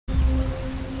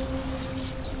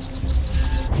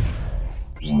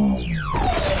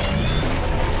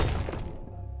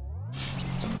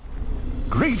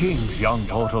Greetings, young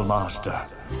Portal Master.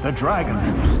 The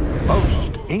dragons,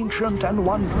 most ancient and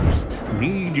wondrous,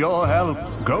 need your help.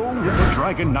 Go with the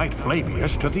Dragon Knight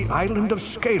Flavius to the island of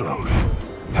Skylos.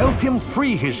 Help him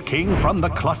free his king from the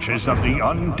clutches of the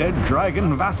undead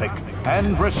dragon Vathic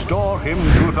and restore him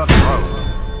to the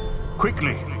throne.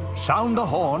 Quickly, sound the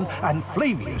horn and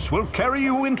Flavius will carry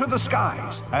you into the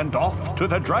skies and off to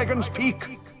the Dragon's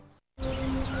Peak.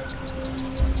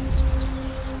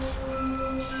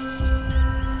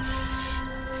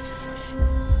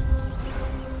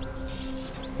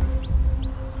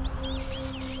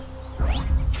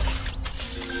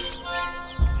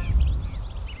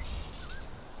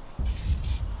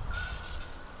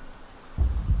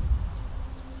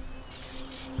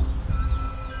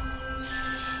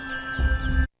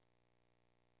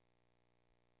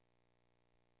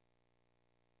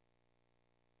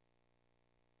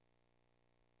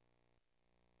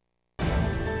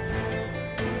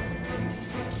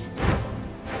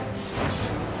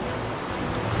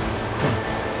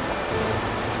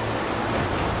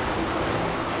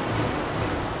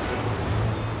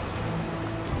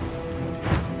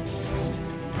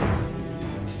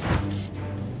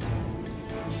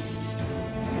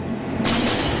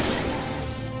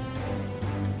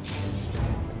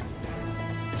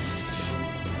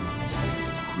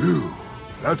 Phew,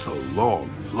 that's a long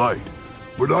flight,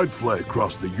 but I'd fly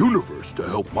across the universe to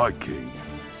help my king.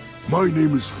 My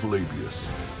name is Flavius,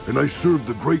 and I serve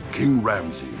the great King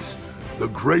Ramses, the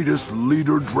greatest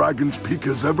leader Dragon's Peak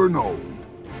has ever known.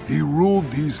 He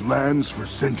ruled these lands for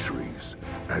centuries,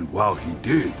 and while he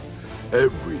did,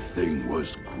 everything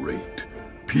was great.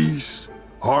 Peace,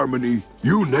 harmony,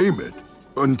 you name it.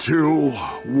 Until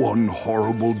one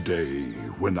horrible day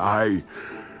when I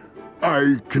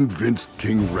convinced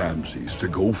King Ramses to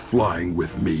go flying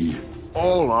with me.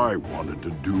 All I wanted to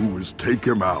do was take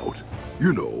him out.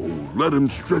 You know, let him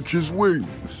stretch his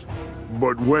wings.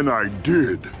 But when I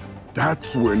did,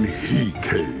 that's when he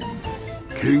came.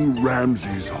 King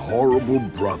Ramses' horrible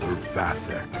brother,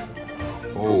 Vathic.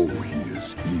 Oh, he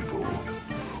is evil.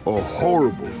 A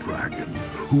horrible dragon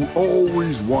who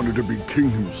always wanted to be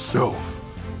king himself.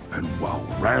 And while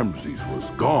Ramses was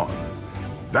gone,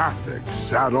 Vathic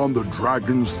sat on the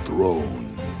dragon's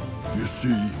throne. You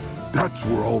see, that's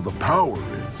where all the power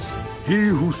is. He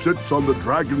who sits on the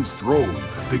dragon's throne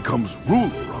becomes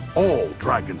ruler of all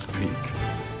Dragon's Peak.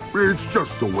 It's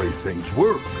just the way things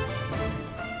work.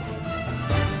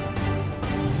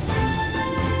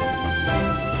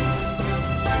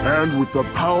 And with the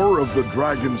power of the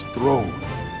dragon's throne,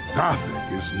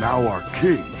 Vathic is now our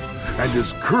king and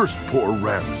has cursed poor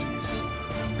Ramses.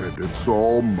 And it's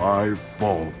all my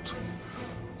fault.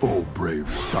 Oh, brave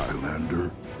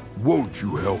Skylander, won't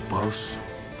you help us?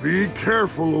 Be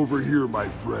careful over here, my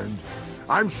friend.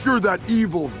 I'm sure that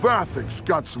evil Vathic's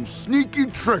got some sneaky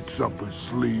tricks up his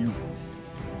sleeve.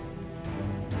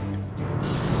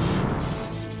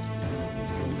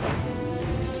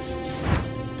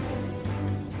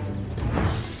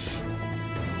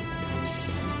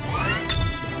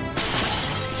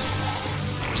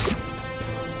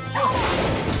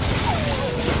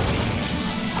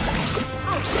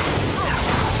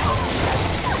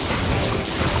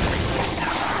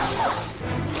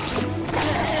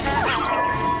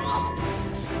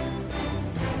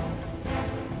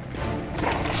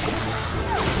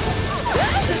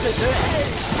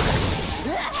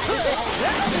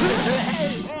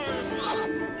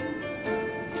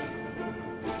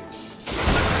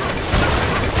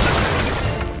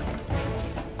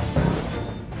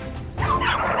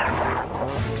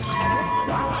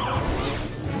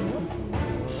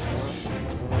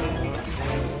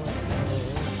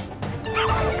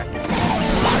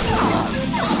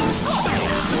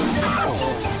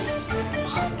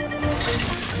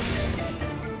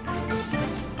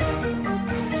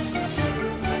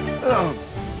 Oh,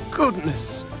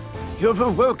 goodness. You've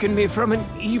awoken me from an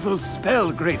evil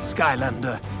spell, great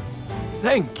Skylander.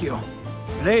 Thank you.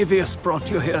 Flavius brought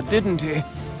you here, didn't he?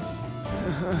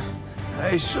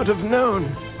 I should have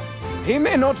known. He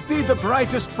may not be the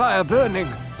brightest fire burning,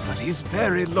 but he's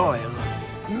very loyal.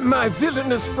 My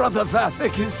villainous brother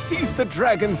Vathic has seized the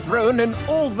dragon throne and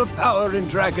all the power in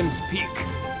Dragon's Peak.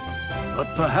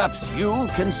 But perhaps you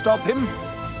can stop him?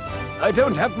 I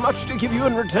don't have much to give you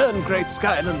in return, great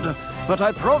Skylander, but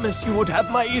I promise you would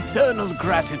have my eternal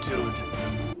gratitude.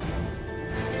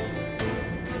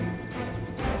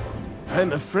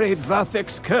 I'm afraid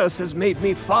Vathic's curse has made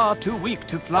me far too weak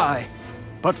to fly.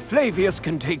 But Flavius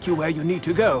can take you where you need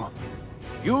to go.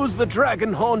 Use the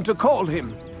dragon horn to call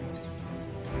him.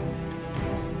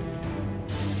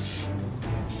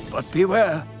 But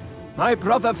beware. My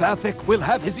brother Vathek will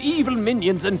have his evil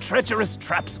minions and treacherous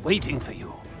traps waiting for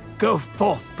you. Go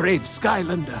forth, brave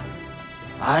Skylander.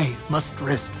 I must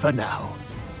rest for now.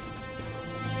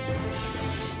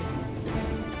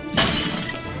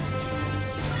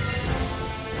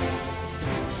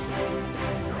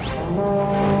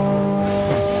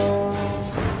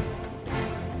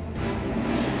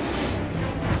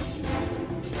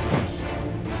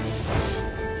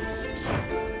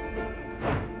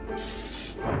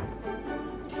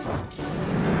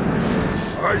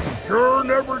 I sure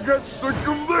never get sick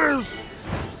of this!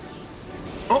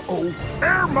 Uh-oh,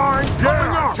 air mine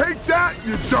coming up! Take that,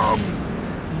 you dumb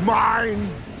mine!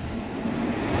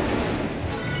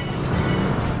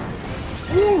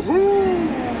 Woohoo!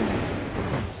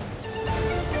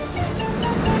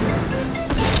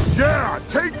 Yeah,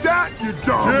 take that, you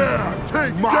dumb! Yeah,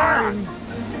 take mine!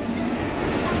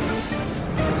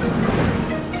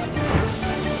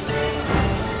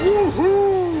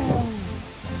 Woohoo!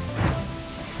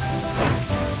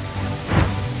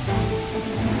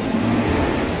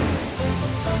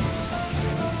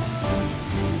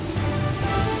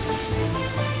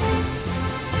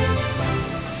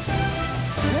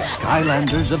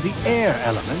 Skylanders of the air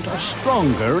element are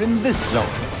stronger in this zone.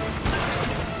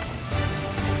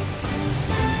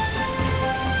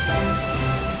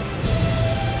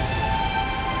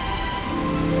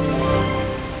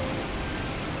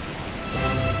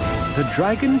 The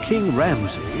Dragon King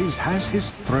Ramses has his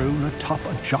throne atop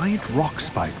a giant rock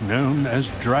spike known as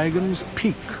Dragon's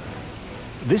Peak.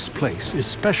 This place is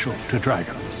special to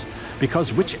dragons,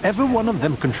 because whichever one of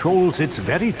them controls its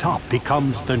very top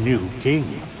becomes the new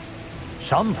king.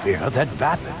 Some fear that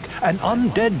Vathek, an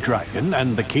undead dragon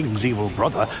and the king's evil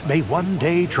brother, may one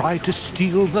day try to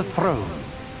steal the throne.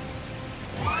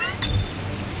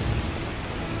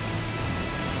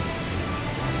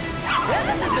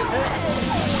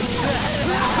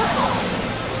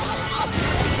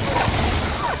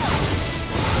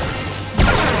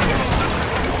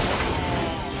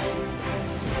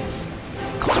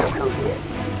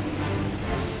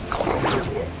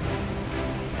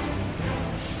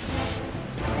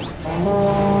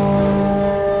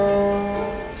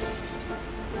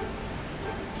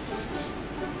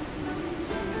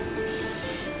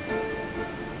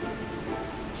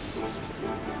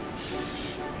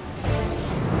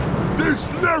 This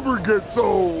never gets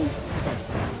old!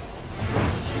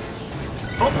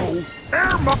 Uh-oh,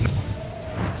 air mine!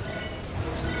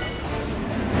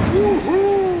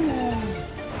 Woohoo!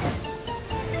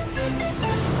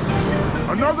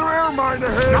 Another air mine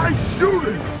ahead! Nice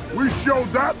shooting! We showed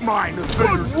that mine a thing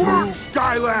or two,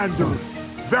 Skylander!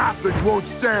 Vathek won't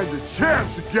stand a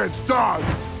chance against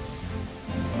us!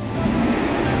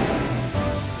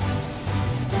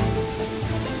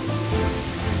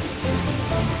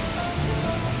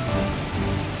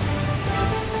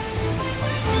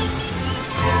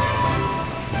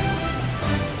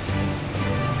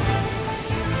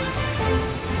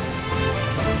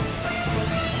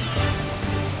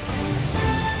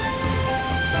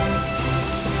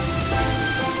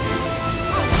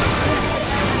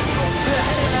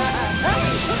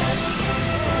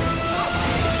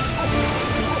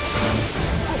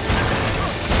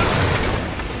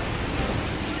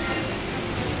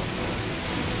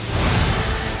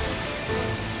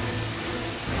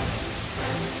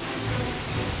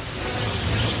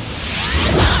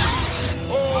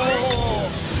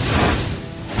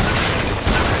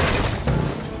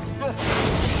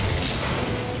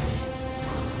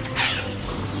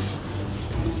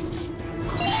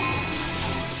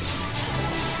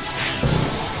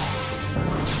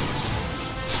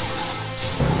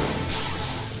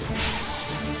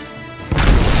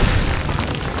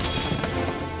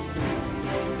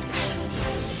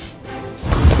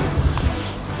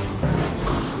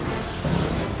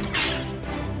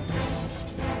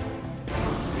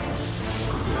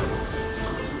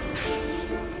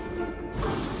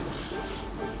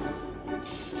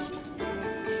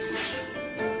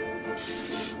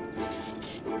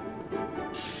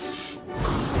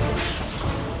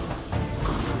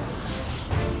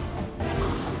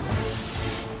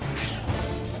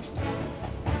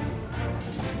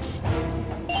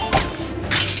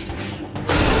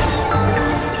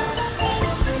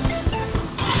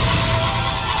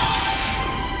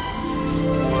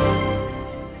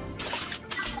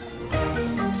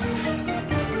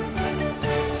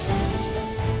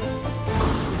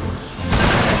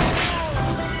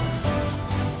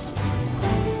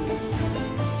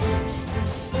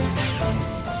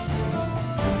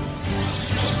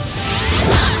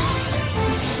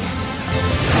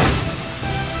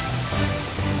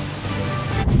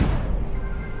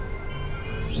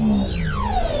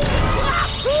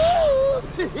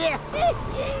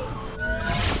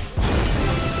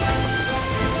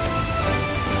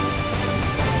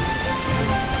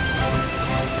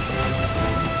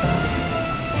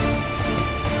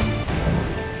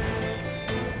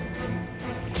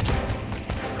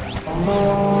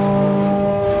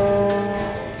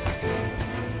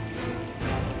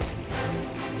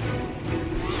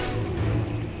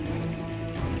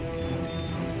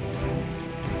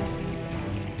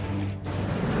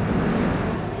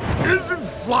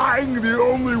 flying the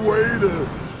only way to,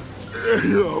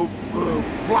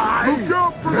 fly? Look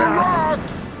out for the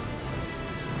rocks!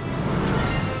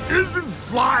 Isn't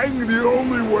flying the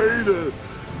only way to,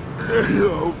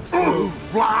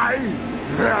 fly?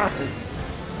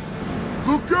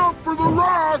 Look out for the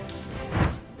rocks!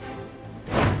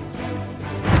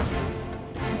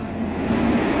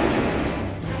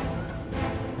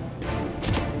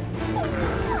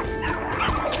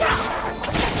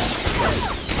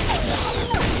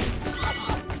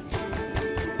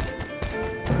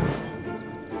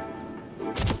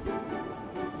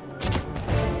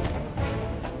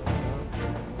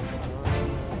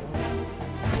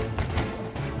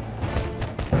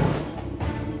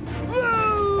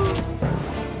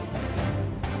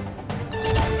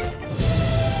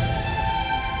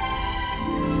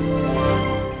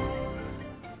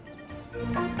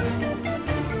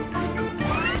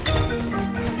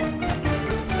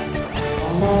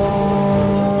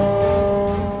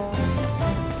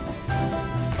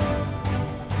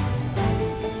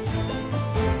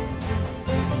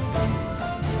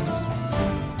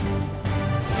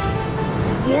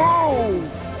 Whoa!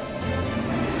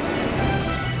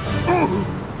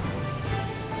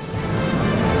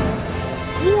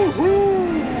 Woohoo!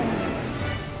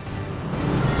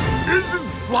 Isn't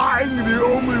flying the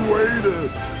only way to,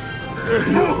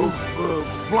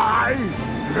 fly?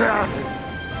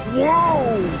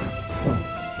 Whoa!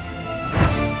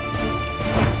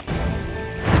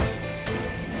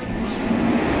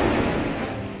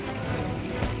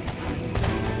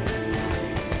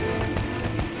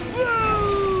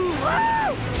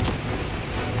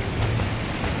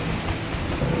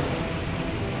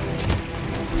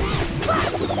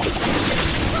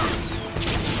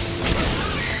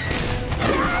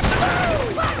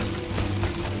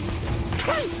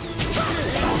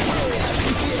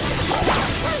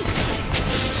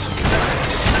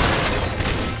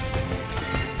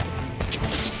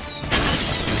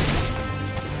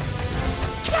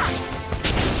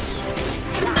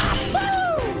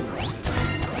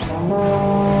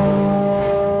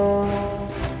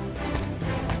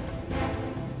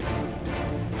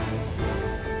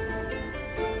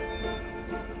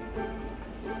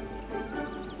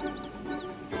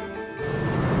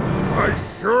 I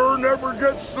sure never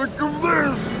get sick of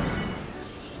this!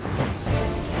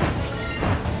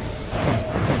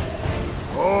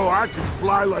 Oh, I could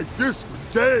fly like this for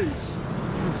days.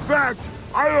 In fact,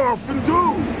 I often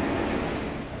do.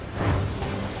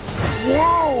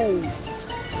 Whoa!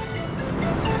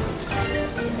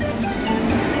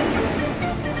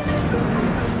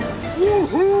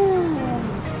 Woohoo!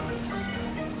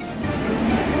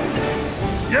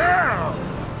 Yeah!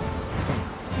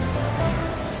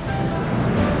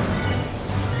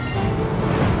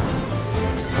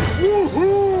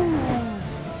 Woohoo!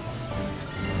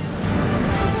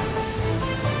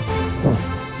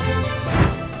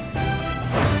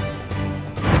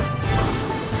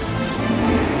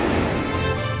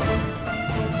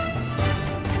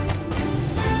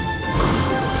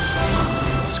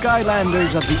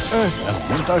 Skylanders of the Earth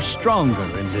element are stronger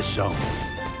in this zone.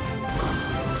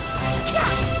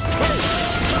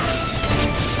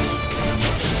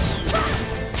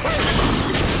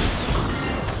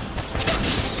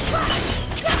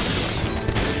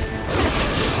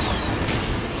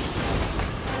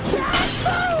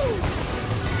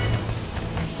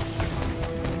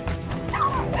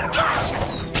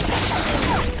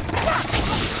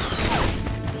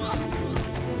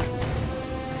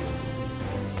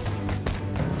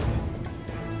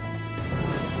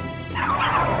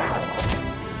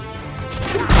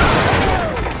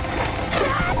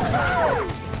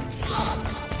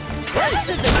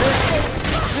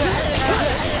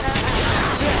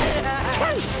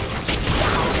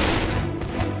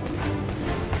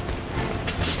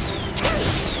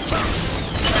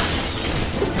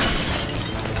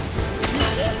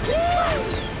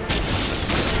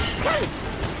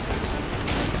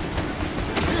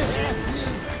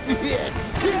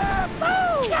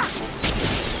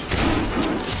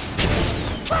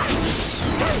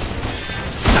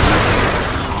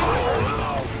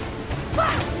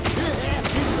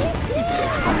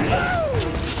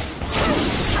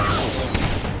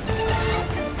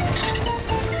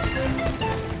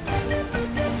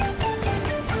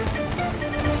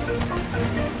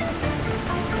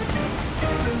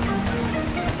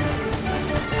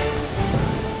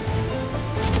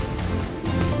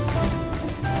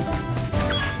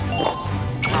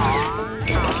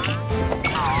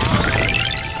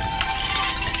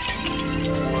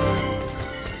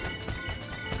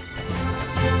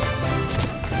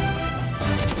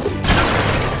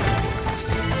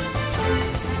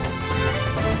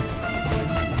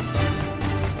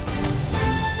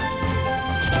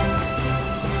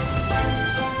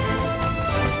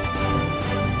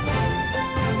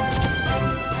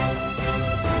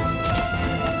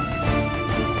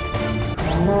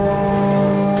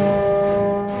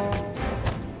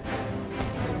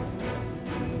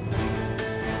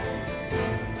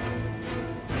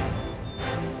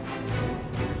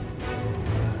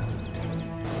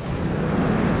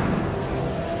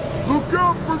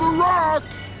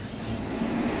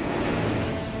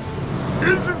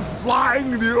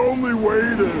 flying the only way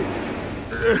to,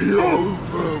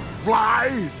 fly?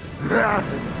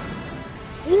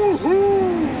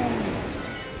 Woohoo!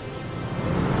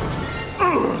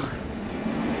 Ugh.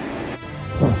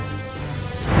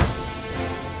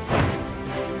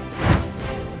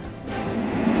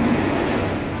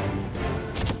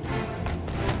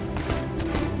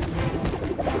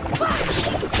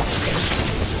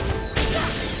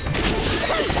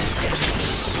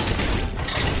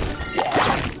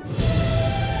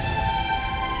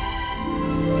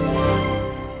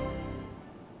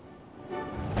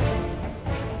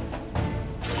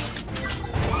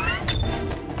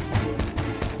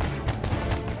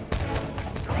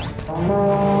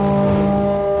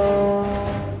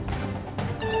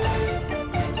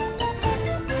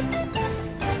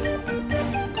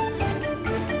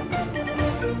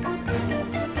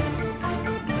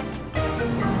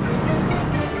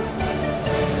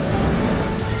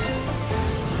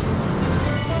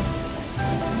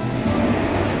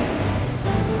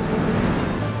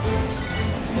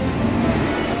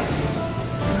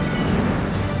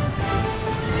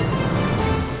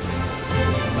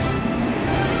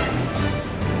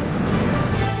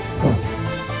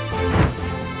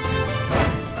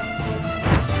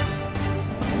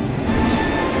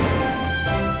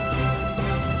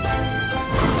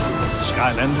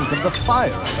 Skylanders of the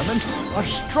fire element are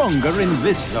stronger in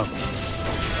this zone.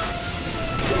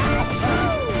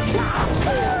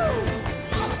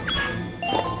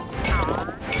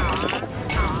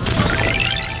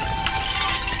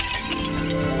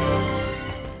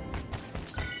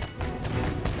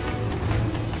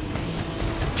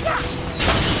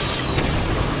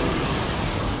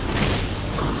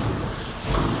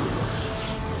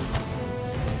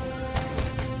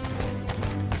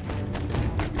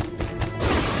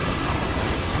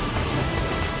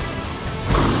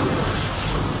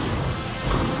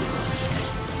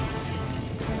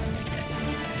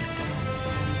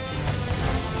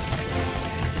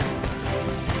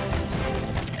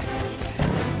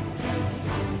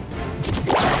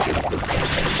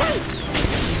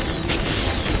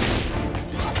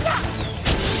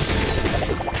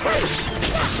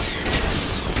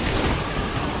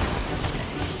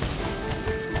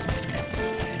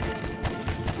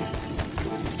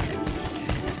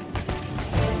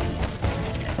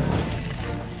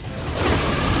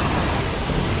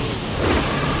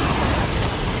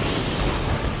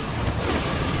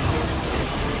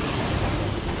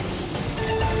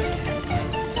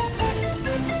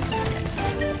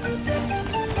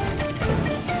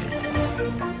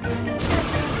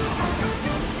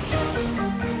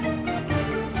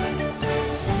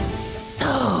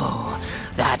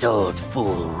 That old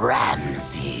fool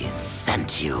Ramses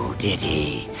sent you, did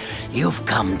he? You've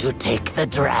come to take the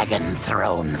dragon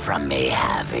throne from me,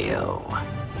 have you?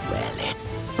 Well,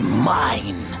 it's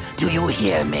mine. Do you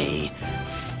hear me?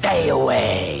 Stay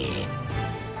away.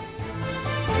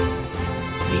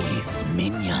 These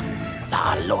minions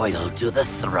are loyal to the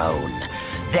throne.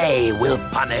 They will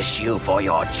punish you for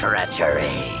your treachery.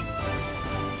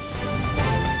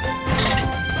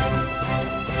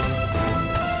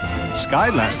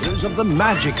 Skylanders of the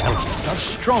magic element are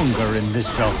stronger in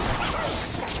this zone.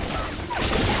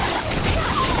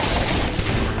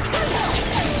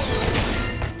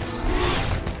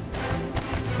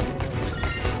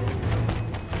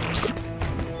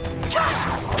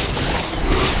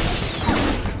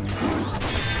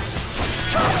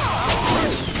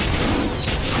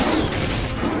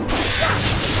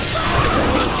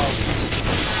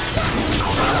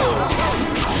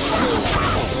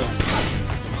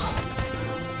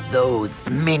 Those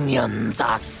minions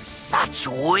are such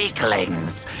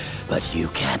weaklings, but you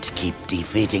can't keep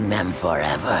defeating them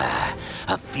forever.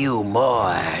 A few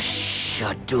more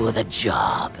should do the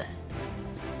job.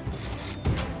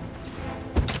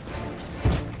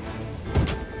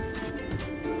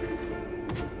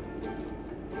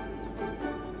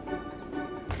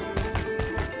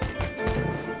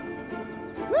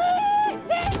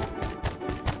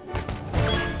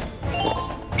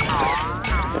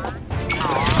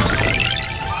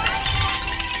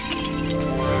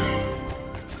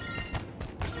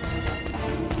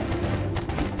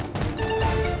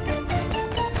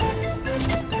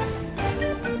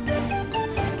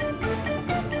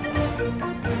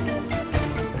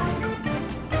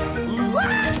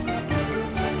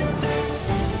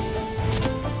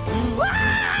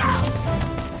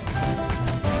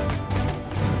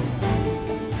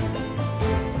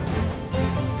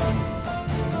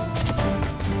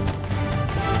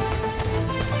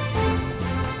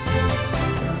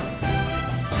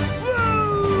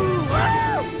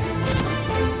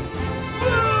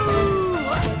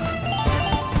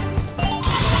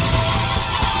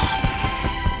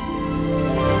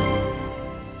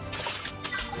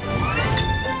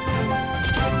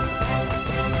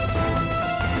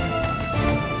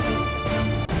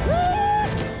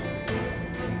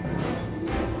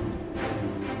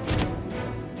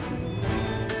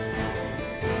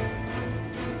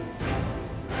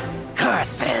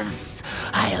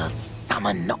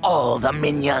 Summon all the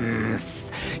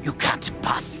minions. You can't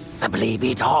possibly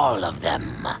beat all of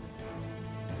them.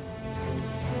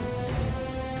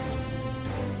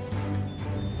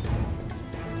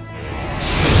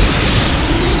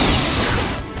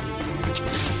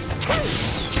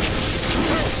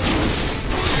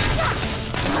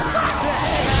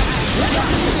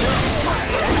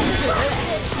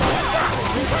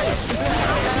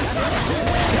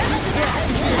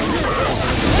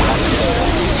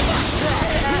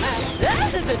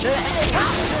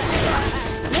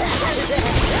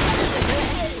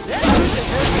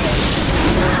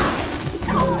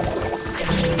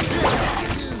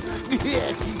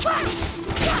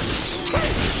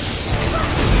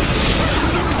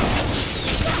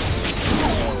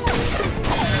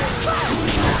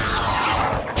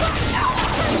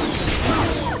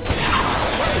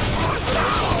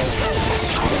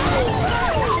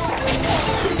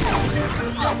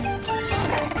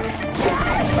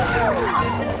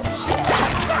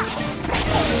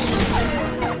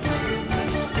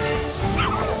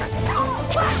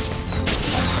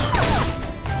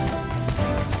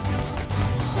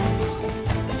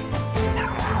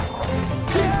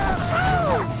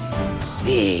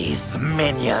 These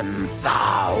minions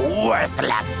are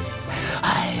worthless.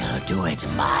 I'll do it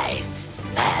myself.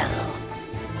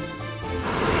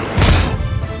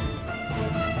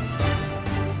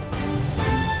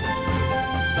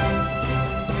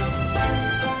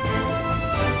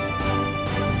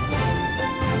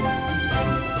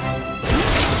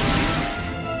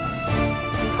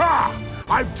 Ha!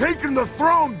 I've taken the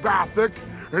throne, Vathek,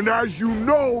 and as you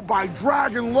know by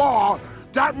dragon law,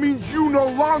 that means you no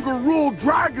longer rule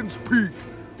Dragon's Peak.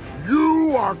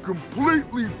 You are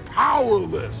completely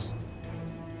powerless.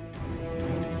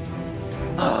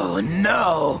 Oh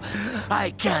no!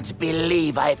 I can't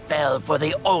believe I fell for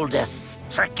the oldest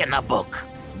trick in the book.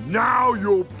 Now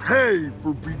you'll pay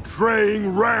for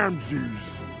betraying Ramses.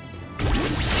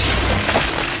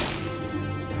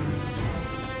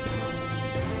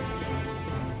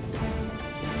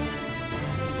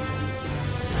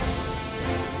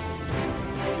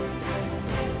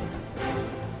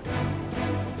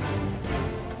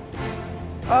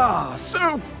 Ah,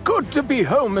 so good to be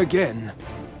home again.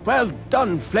 Well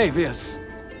done, Flavius.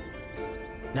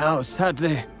 Now,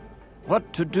 sadly,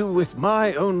 what to do with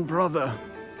my own brother?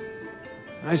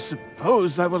 I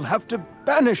suppose I will have to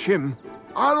banish him.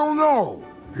 I don't know.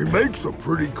 He makes a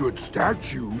pretty good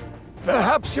statue.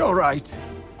 Perhaps you're right.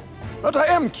 But I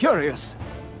am curious.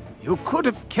 You could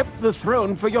have kept the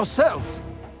throne for yourself,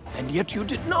 and yet you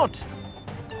did not.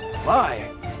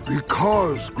 Why?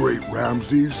 Because, great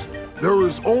Ramses, there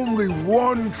is only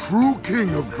one true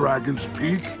king of Dragon's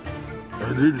Peak,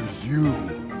 and it is you.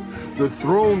 The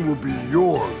throne will be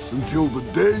yours until the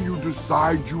day you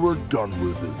decide you are done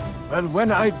with it. Well,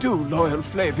 when I do, loyal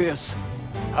Flavius,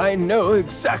 I know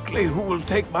exactly who will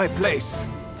take my place.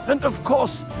 And of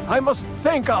course, I must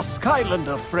thank our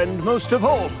Skylander friend most of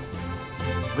all.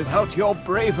 Without your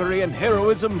bravery and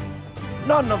heroism,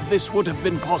 none of this would have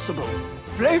been possible.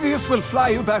 Flavius will fly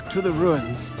you back to the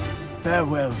ruins.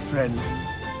 Farewell, friend.